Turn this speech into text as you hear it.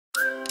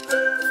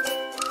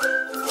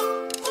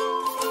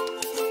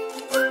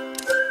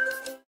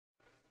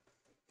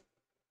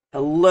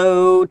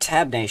Hello,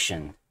 Tab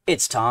Nation.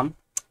 It's Tom,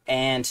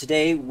 and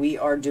today we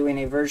are doing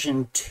a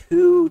version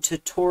 2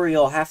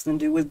 tutorial having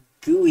to do with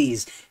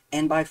GUIs,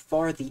 and by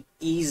far the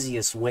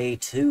easiest way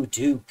to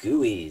do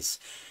GUIs.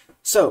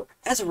 So,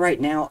 as of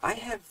right now, I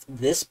have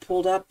this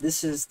pulled up.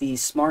 This is the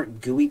Smart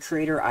GUI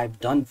Creator.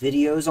 I've done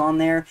videos on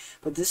there,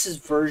 but this is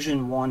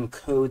version 1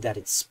 code that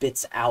it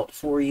spits out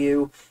for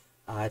you.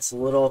 It's a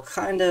little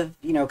kind of,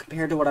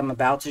 compared to what I'm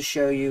about to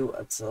show you,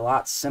 it's a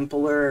lot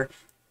simpler,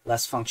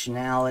 less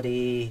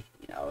functionality,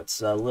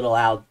 it's a little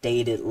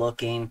outdated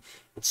looking.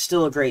 It's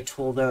still a great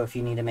tool though if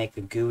you need to make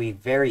a GUI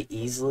very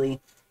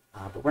easily,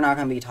 but we're not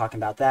going to be talking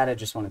about that. I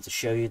just wanted to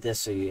show you this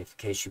so in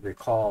case you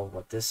recall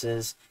what this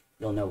is,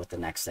 you'll know what the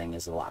next thing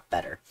is a lot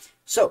better.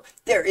 So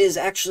there is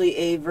actually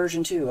a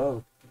version 2.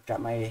 Oh,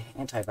 got my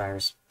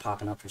antivirus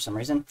popping up for some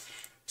reason.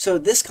 So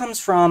this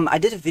comes from, I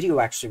did a video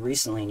actually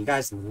recently and you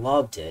guys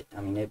loved it. I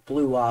mean, it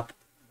blew up.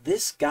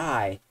 This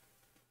guy,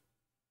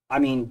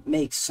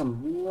 makes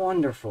some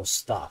wonderful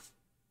stuff.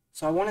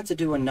 So I wanted to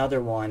do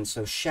another one.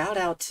 So shout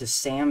out to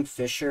Sam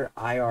Fisher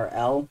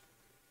IRL.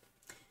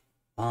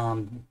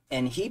 And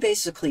he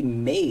basically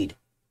made,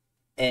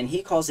 and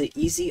he calls it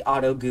Easy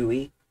Auto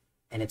GUI,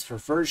 and it's for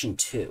version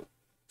 2.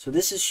 So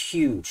this is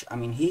huge. I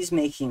mean, he's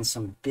making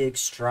some big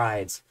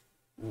strides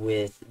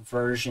with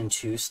version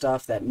 2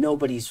 stuff that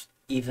nobody's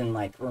even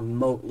like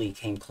remotely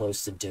came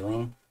close to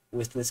doing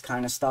with this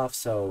kind of stuff.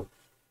 So,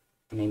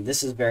 I mean,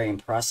 this is very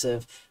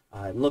impressive.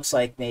 It looks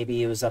like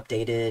maybe it was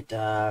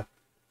updated,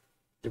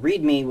 the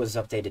README was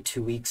updated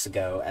 2 weeks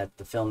ago at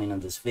the filming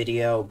of this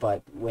video,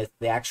 but with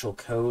the actual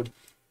code,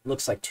 it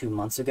looks like 2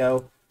 months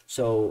ago.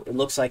 So it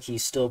looks like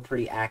he's still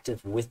pretty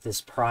active with this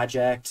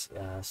project.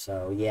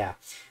 So yeah.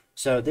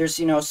 So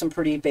there's, some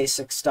pretty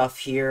basic stuff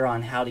here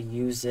on how to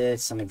use it,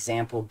 some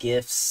example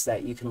GIFs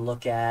that you can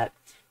look at,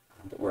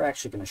 but we're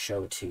actually going to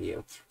show it to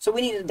you. So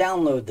we need to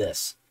download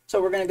this.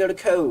 So we're going to go to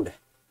code.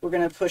 We're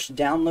going to push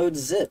download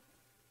zip.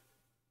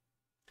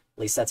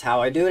 At least that's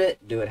how I do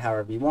it. Do it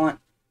however you want.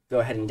 Go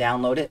ahead and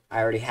download it.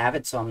 I already have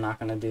it, so I'm not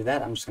going to do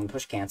that. I'm just going to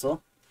push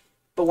cancel.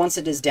 But once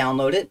it is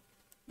downloaded,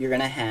 you're going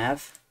to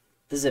have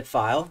the zip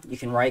file. You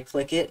can right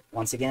click it.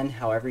 Once again,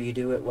 however you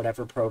do it,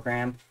 whatever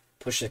program.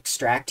 Push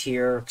extract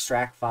here,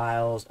 extract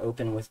files,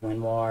 open with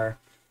WinRAR,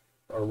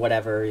 or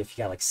whatever, if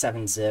you got like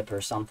 7-zip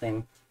or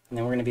something. And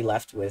then we're going to be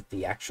left with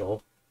the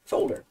actual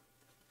folder.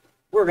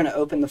 We're going to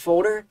open the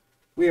folder.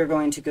 We are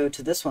going to go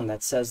to this one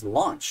that says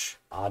launch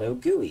auto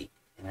GUI.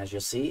 And as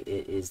you'll see,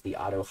 it is the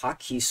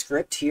AutoHotkey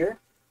script here,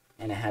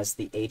 and it has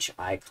the H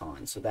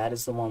icon. So that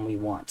is the one we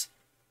want.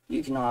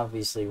 You can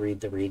obviously read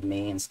the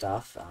README and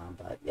stuff,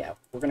 but yeah,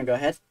 we're going to go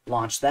ahead,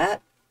 launch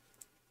that.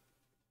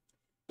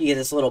 You get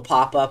this little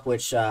pop-up,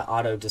 which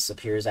auto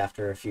disappears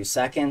after a few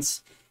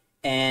seconds.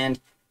 And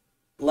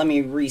let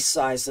me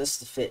resize this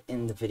to fit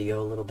in the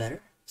video a little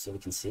better so we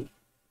can see.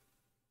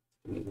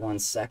 Give me 1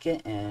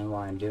 second, and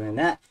while I'm doing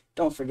that,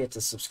 don't forget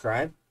to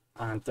subscribe.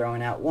 I'm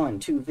throwing out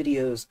 1-2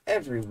 videos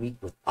every week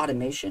with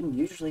automation,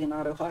 usually in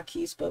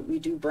AutoHotkeys, but we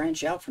do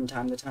branch out from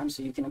time to time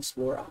so you can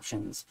explore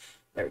options.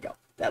 There we go.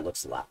 That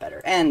looks a lot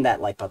better. And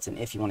that like button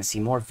if you want to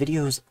see more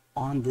videos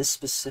on this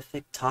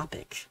specific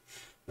topic.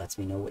 Lets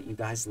me know what you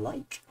guys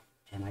like,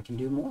 and I can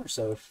do more.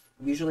 So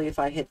usually if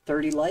I hit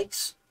 30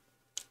 likes,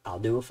 I'll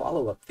do a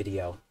follow-up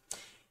video.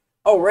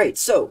 Alright,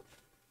 so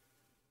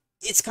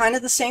it's kind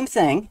of the same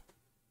thing,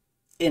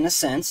 in a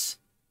sense,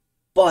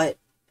 but,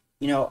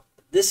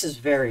 this is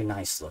very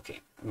nice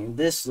looking. I mean,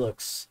 this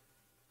looks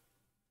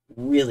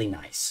really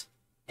nice.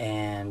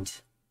 And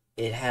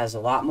it has a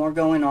lot more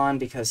going on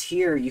because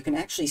here you can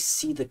actually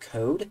see the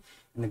code.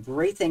 And the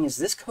great thing is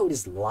this code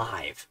is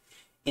live.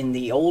 In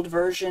the old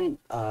version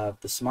of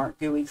the Smart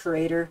GUI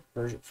Creator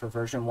for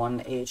version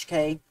 1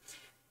 AHK,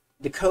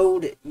 the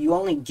code you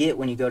only get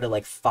when you go to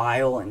like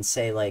File and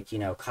say like,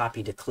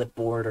 copy to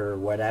clipboard or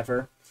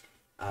whatever.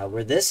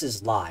 Where this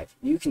is live,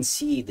 you can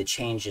see the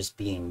changes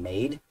being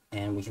made.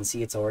 And we can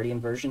see it's already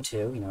in version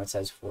 2. It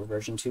says for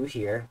version 2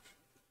 here.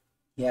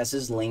 He has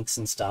his links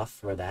and stuff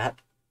for that.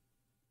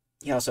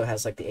 He also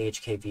has like the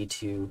AHK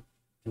v2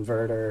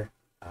 converter,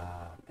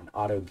 an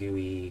auto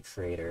GUI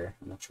creator.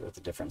 I'm not sure what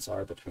the difference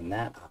are between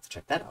that. I'll have to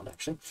check that out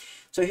actually.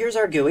 So here's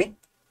our GUI.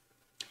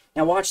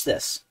 Now watch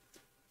this.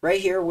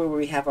 Right here where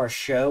we have our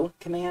show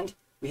command,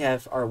 we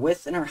have our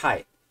width and our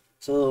height.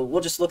 So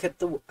we'll just look at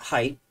the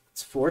height.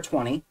 It's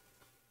 420.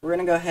 We're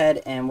going to go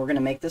ahead and we're going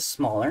to make this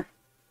smaller.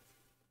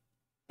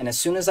 And as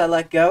soon as I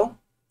let go,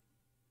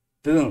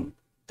 boom,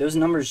 those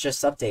numbers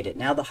just updated.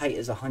 Now the height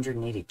is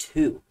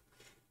 182.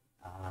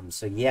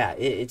 So yeah,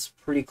 it's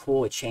pretty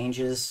cool. It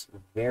changes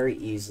very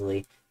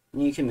easily.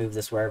 And you can move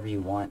this wherever you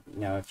want.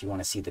 If you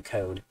want to see the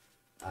code,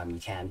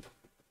 you can.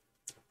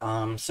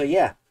 So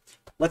yeah,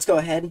 let's go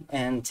ahead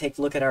and take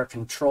a look at our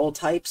control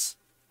types.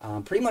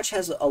 Pretty much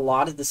has a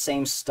lot of the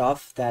same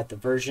stuff that the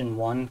version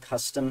 1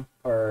 custom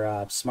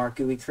or Smart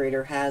GUI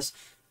Creator has.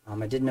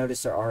 I did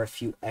notice there are a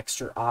few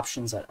extra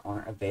options that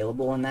aren't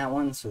available in that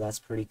one, so that's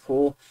pretty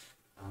cool.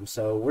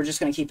 So we're just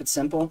going to keep it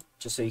simple,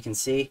 just so you can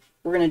see.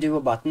 We're going to do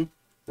a button.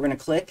 We're going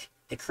to click.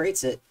 It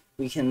creates it.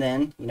 we can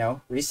then,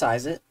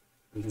 resize it.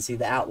 We can see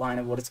the outline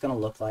of what it's going to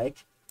look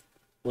like.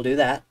 We'll do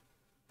that.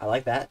 I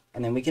like that.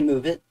 And then we can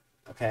move it.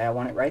 Okay, I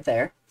want it right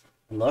there.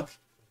 And look,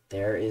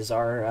 there is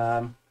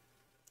our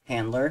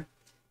handler,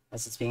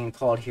 as it's being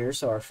called here,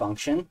 so our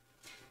function.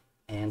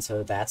 And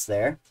so that's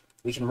there.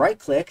 We can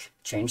right-click,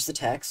 change the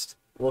text.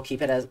 We'll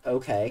keep it as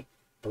OK.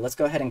 But let's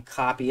go ahead and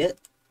copy it.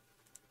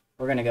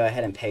 We're going to go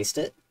ahead and paste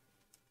it.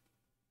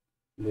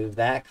 Move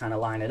that, kind of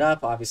line it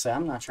up. Obviously,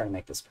 I'm not trying to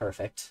make this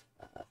perfect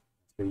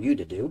for you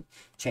to do.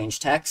 Change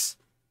text.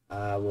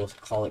 We'll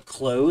call it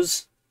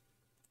close.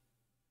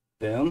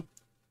 Boom.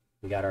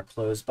 We got our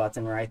close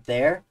button right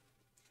there.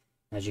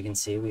 As you can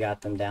see, we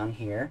got them down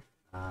here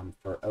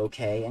for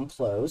OK and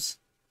close.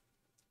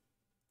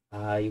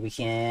 We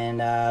can,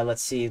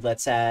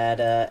 let's add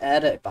an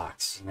edit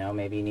box.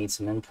 Maybe you need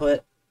some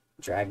input.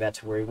 Drag that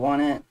to where you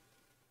want it.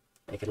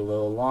 Make it a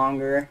little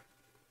longer.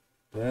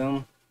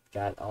 Boom.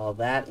 Got all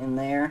that in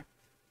there.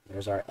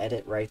 There's our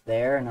edit right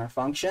there in our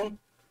function.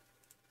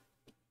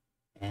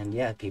 And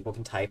yeah, people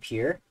can type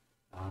here.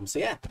 So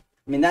yeah,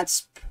 I mean,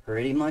 that's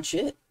pretty much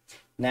it.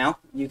 Now,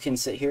 you can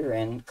sit here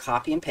and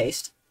copy and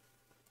paste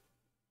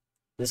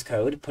this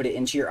code, put it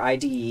into your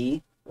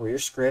IDE or your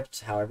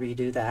script, however you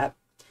do that,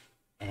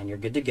 and you're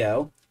good to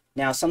go.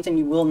 Now, something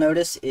you will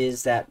notice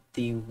is that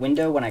the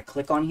window, when I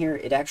click on here,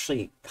 it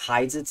actually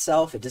hides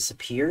itself. It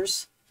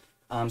disappears.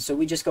 So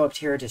we just go up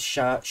here to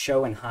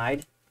show and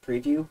hide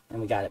preview,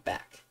 and we got it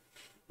back.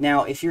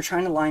 Now, if you're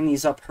trying to line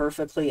these up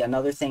perfectly,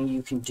 another thing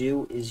you can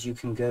do is you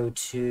can go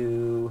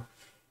to,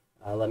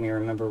 let me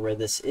remember where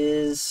this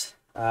is.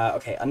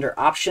 Okay, under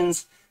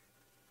Options,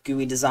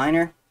 GUI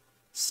Designer,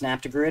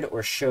 Snap to Grid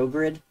or Show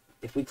Grid.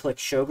 If we click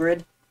Show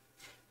Grid,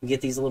 we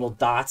get these little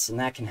dots, and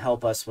that can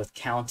help us with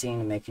counting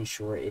and making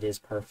sure it is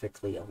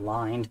perfectly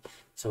aligned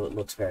so it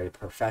looks very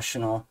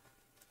professional.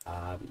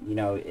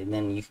 And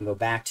then you can go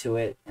back to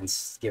it and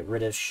get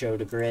rid of Show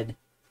to Grid,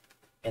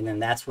 and then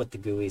that's what the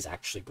GUI is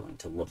actually going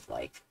to look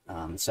like.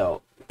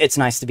 So it's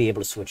nice to be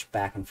able to switch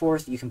back and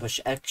forth. You can push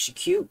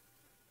Execute,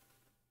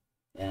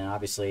 and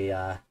obviously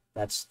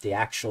that's the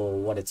actual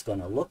what it's going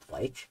to look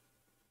like.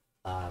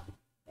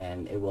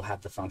 And it will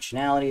have the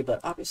functionality, but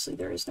obviously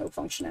there is no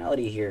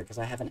functionality here because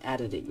I haven't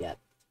added it yet.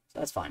 So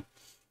that's fine.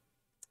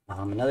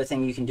 Another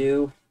thing you can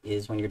do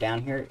is when you're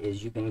down here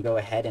is you can go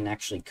ahead and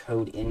actually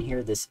code in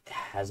here. This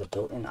has a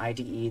built-in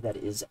IDE that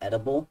is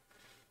editable.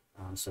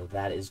 So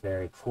that is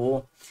very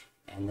cool.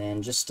 And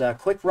then just a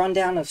quick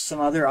rundown of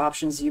some other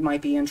options you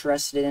might be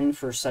interested in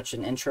for such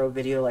an intro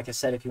video. Like I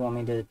said, if you want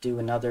me to do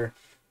another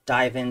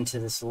dive into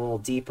this a little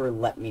deeper,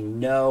 let me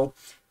know.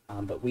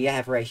 But we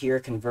have right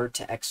here convert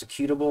to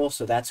executable,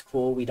 so that's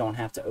cool. We don't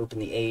have to open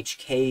the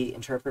AHK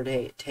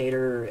interpreter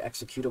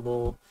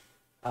executable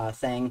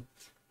thing.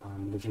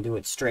 We can do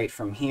it straight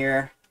from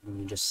here,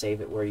 and you just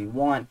save it where you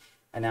want.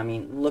 And I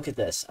mean, look at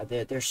this.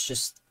 There's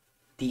just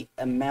the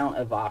amount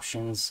of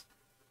options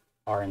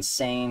are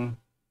insane.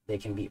 They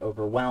can be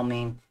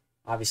overwhelming.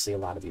 Obviously, a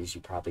lot of these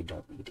you probably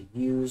don't need to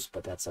use,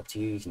 but that's up to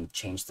you. You can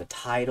change the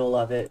title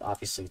of it.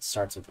 Obviously, it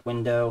starts with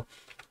window,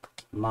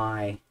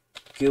 my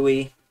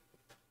GUI.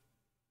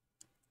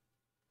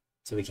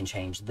 So we can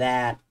change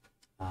that,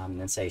 and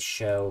then say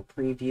show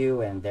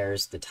preview, and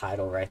there's the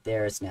title right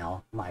there. It's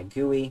now my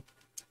GUI.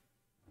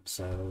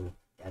 So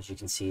as you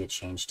can see, it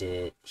changed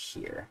it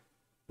here.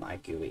 My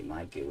GUI,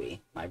 my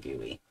GUI, my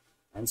GUI,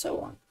 and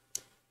so on.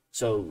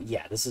 So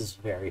yeah, this is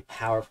very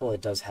powerful.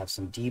 It does have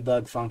some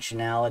debug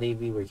functionality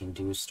where you can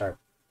do start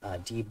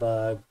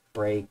debug,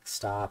 break,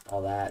 stop,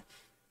 all that.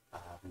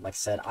 Like I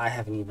said, I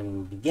haven't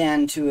even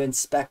began to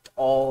inspect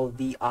all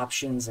the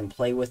options and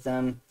play with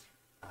them,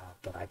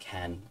 but I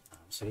can.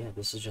 So yeah,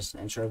 this is just an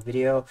intro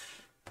video.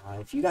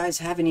 If you guys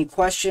have any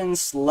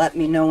questions, let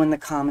me know in the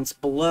comments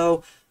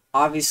below.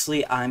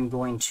 Obviously, I'm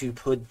going to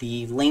put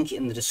the link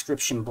in the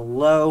description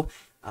below,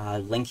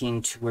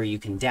 linking to where you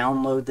can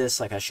download this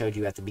like I showed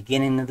you at the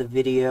beginning of the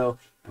video.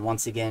 And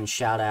once again,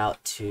 shout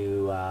out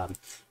to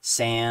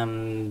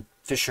Sam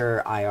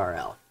Fisher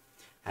IRL.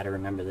 Had to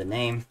remember the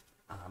name.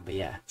 But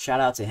yeah, shout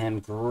out to him.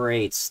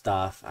 Great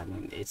stuff. I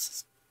mean,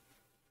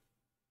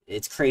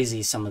 it's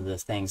crazy some of the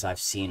things I've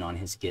seen on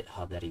his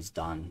GitHub that he's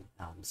done.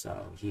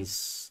 So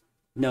he's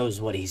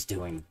knows what he's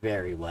doing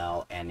very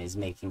well and is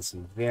making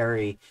some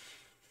very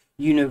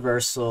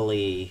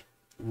universally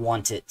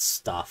wanted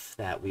stuff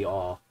that we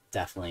all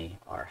definitely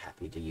are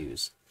happy to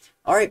use.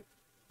 All right,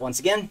 once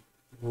again,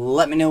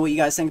 let me know what you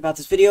guys think about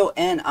this video,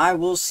 and I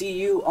will see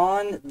you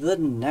on the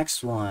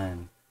next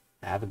one.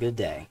 Have a good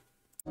day.